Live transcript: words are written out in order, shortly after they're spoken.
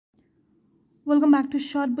Welcome back to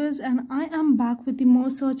Shortbuzz, and I am back with the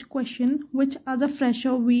more search question, which as a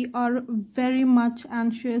fresher we are very much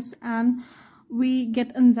anxious and we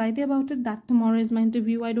get anxiety about it that tomorrow is my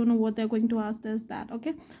interview. I don't know what they're going to ask this, that.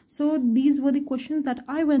 Okay, so these were the questions that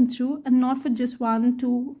I went through, and not for just one,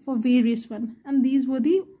 two, for various one, and these were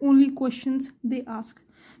the only questions they ask,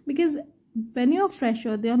 because when you're a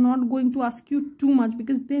fresher they are not going to ask you too much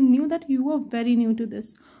because they knew that you are very new to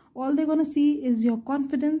this. All they're going to see is your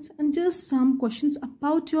confidence and just some questions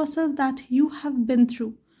about yourself that you have been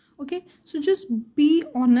through. Okay, so just be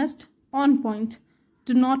honest, on point.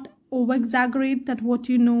 Do not over exaggerate that what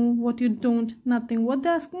you know, what you don't, nothing. What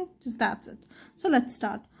they're asking, just that's it. So let's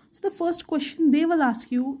start. So the first question they will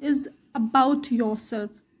ask you is about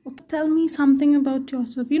yourself. Okay, tell me something about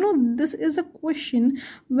yourself. You know, this is a question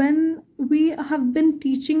when we have been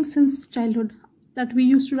teaching since childhood, that we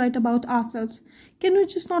used to write about ourselves. Can you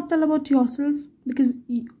just not tell about yourself? Because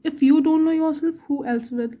if you don't know yourself, who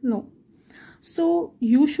else will know? So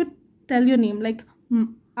you should tell your name, like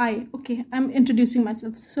I'm introducing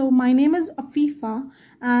myself. So my name is Afifa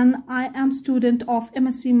and I am student of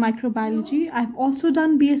MSc Microbiology. I've also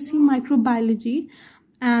done BSc Microbiology,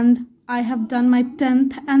 and I have done my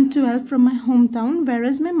 10th and 12th from my hometown,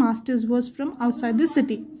 whereas my master's was from outside the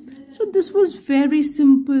city. So this was very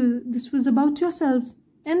simple. This was about yourself.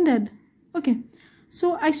 Ended. Okay.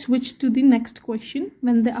 So I switched to the next question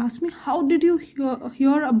when they asked me, how did you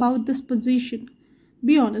hear about this position?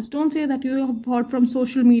 Be honest. Don't say that you have heard from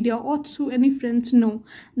social media or through any friends. No,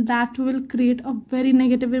 that will create a very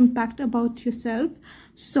negative impact about yourself.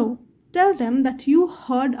 So tell them that you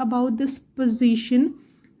heard about this position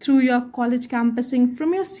through your college campusing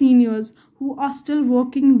from your seniors who are still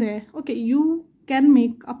working there. Okay, you can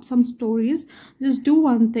make up some stories. Just do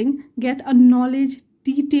one thing, get a knowledge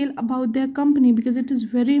detail about their company, because it is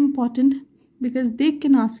very important, because they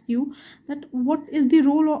can ask you that what is the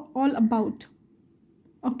role all about.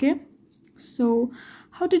 Okay, so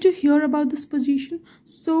how did you hear about this position?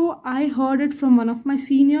 So I heard it from one of my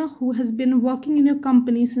senior who has been working in your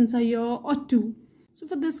company since a year or two. So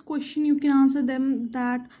for this question you can answer them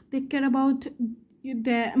that they care about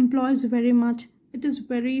their employees very much. It is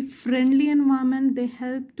very friendly environment. They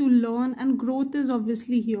help to learn, and growth is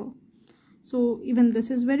obviously here. So even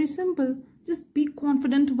this is very simple. Just be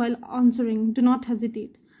confident while answering. Do not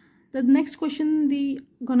hesitate. The next question they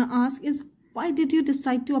gonna ask is, why did you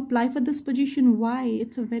decide to apply for this position? Why?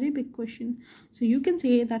 It's a very big question. So you can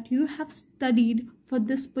say that you have studied for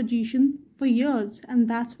this position for years and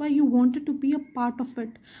that's why you wanted to be a part of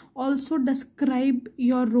it. Also describe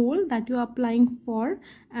your role that you're applying for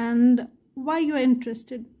and why you're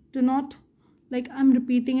interested. Do not, like I'm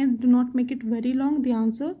repeating it, do not make it very long, the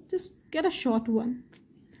answer. Just get a short one.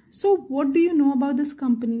 So what do you know about this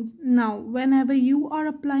company? Now, whenever you are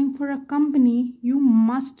applying for a company, you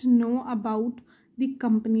must know about the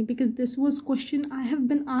company, because this was question I have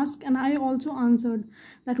been asked and I also answered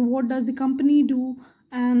that what does the company do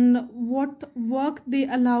and what work they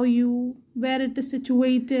allow you, where it is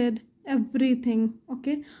situated, everything.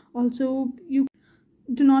 Okay. Also, you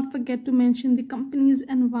do not forget to mention the company's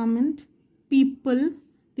environment, people,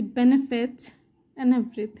 the benefits and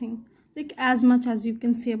everything. Like as much as you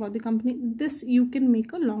can say about the company. This you can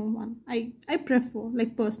make a long one. I prefer,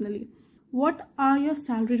 like personally. What are your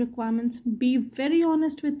salary requirements? Be very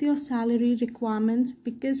honest with your salary requirements,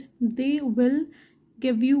 because they will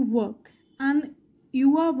give you work and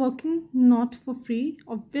you are working not for free.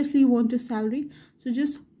 Obviously you want your salary, so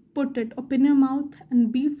just put it, open your mouth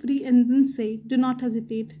and be free and then say. Do not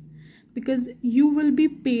hesitate, because you will be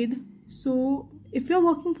paid. So if you're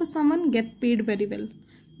working for someone, get paid very well,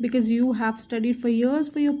 because you have studied for years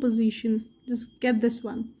for your position. Just get this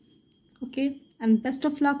one. Okay, and best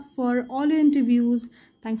of luck for all your interviews.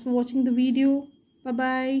 Thanks for watching the video. Bye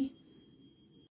bye.